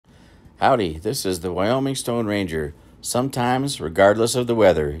Howdy, this is the Wyoming Stone Ranger. Sometimes, regardless of the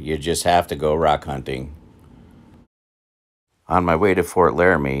weather, you just have to go rock hunting. On my way to Fort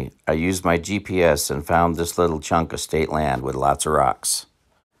Laramie, I used my GPS and found this little chunk of state land with lots of rocks.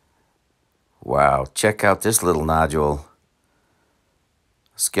 Wow, check out this little nodule.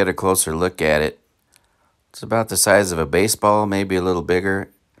 Let's get a closer look at it. It's about the size of a baseball, maybe a little bigger,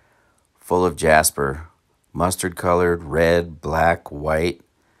 full of jasper. Mustard colored, red, black, white.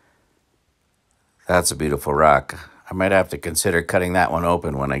 That's a beautiful rock. I might have to consider cutting that one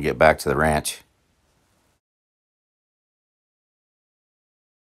open when I get back to the ranch.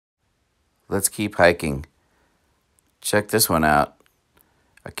 Let's keep hiking. Check this one out.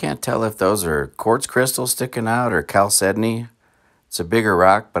 I can't tell if those are quartz crystals sticking out or chalcedony. It's a bigger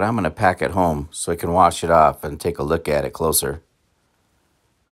rock, but I'm going to pack it home so I can wash it off and take a look at it closer.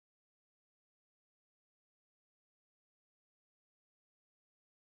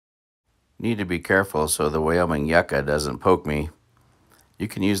 Need to be careful so the Wyoming yucca doesn't poke me. You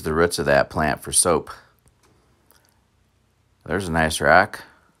can use the roots of that plant for soap. There's a nice rock.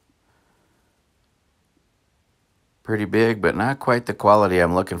 Pretty big, but not quite the quality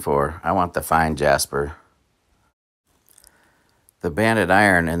I'm looking for. I want the fine jasper. The banded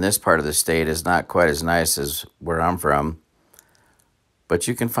iron in this part of the state is not quite as nice as where I'm from, but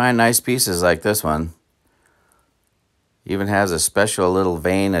you can find nice pieces like this one. Even has a special little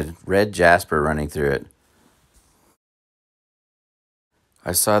vein of red jasper running through it.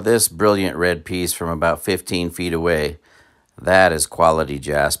 I saw this brilliant red piece from about 15 feet away. That is quality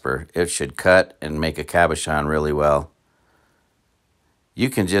jasper. It should cut and make a cabochon really well. You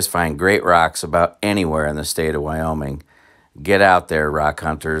can just find great rocks about anywhere in the state of Wyoming. Get out there, rock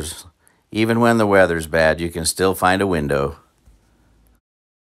hunters. Even when the weather's bad, you can still find a window.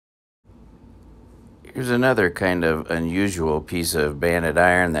 Here's another kind of unusual piece of banded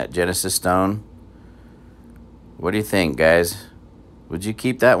iron, that Genesis stone. What do you think, guys? Would you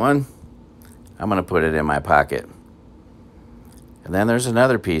keep that one? I'm going to put it in my pocket. And then there's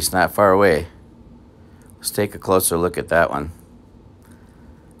another piece not far away. Let's take a closer look at that one.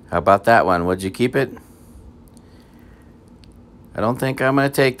 How about that one? Would you keep it? I don't think I'm going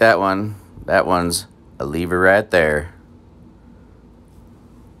to take that one. That one's a lever right there.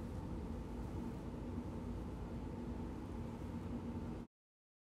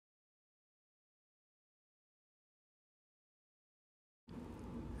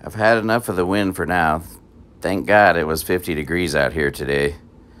 I've had enough of the wind for now. Thank God it was 50 degrees out here today.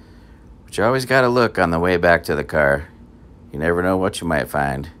 But you always got to look on the way back to the car. You never know what you might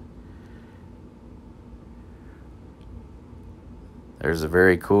find. There's a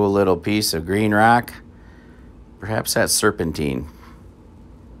very cool little piece of green rock. Perhaps that's serpentine.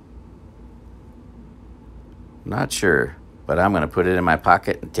 Not sure, but I'm going to put it in my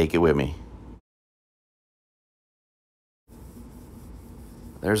pocket and take it with me.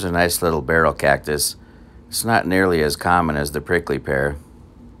 There's a nice little barrel cactus. It's not nearly as common as the prickly pear.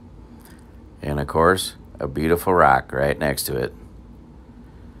 And of course, a beautiful rock right next to it.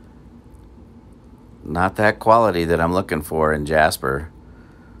 Not that quality that I'm looking for in jasper.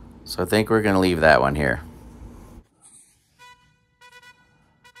 So I think we're going to leave that one here.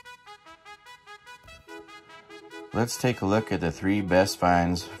 Let's take a look at the 3 best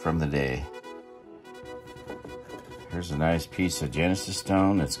finds from the day. Here's a nice piece of Genesis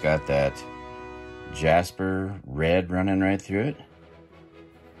stone. It's got that jasper red running right through it.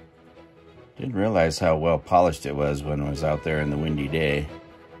 Didn't realize how well polished it was when I was out there in the windy day.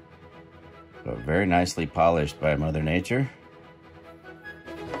 But very nicely polished by Mother Nature.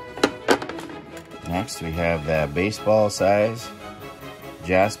 Next we have that baseball size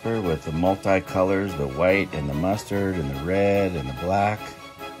jasper with the multicolors, the white and the mustard and the red and the black.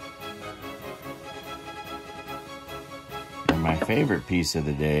 And my favorite piece of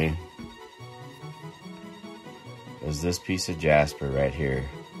the day is this piece of jasper right here.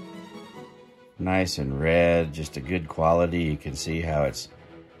 Nice and red, just a good quality. You can see how it's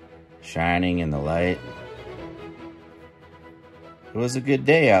shining in the light. It was a good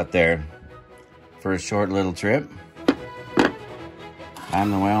day out there for a short little trip.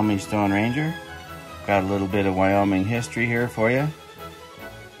 I'm the Wyoming Stone Ranger. Got a little bit of Wyoming history here for you.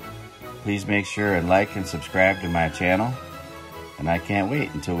 Please make sure and like and subscribe to my channel. And I can't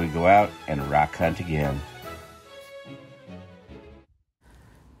wait until we go out and rock hunt again.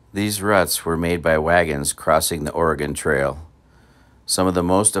 These ruts were made by wagons crossing the Oregon Trail. Some of the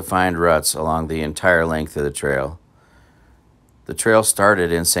most defined ruts along the entire length of the trail. The trail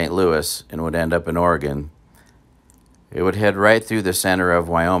started in St. Louis and would end up in Oregon. It would head right through the center of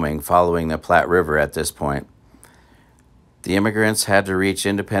Wyoming, following the Platte River at this point. The immigrants had to reach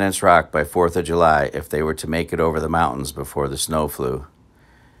Independence Rock by 4th of July if they were to make it over the mountains before the snow flew.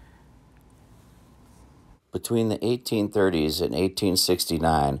 Between the 1830s and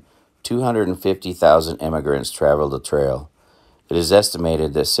 1869, 250,000 immigrants traveled the trail. It is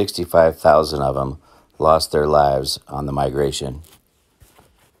estimated that 65,000 of them lost their lives on the migration.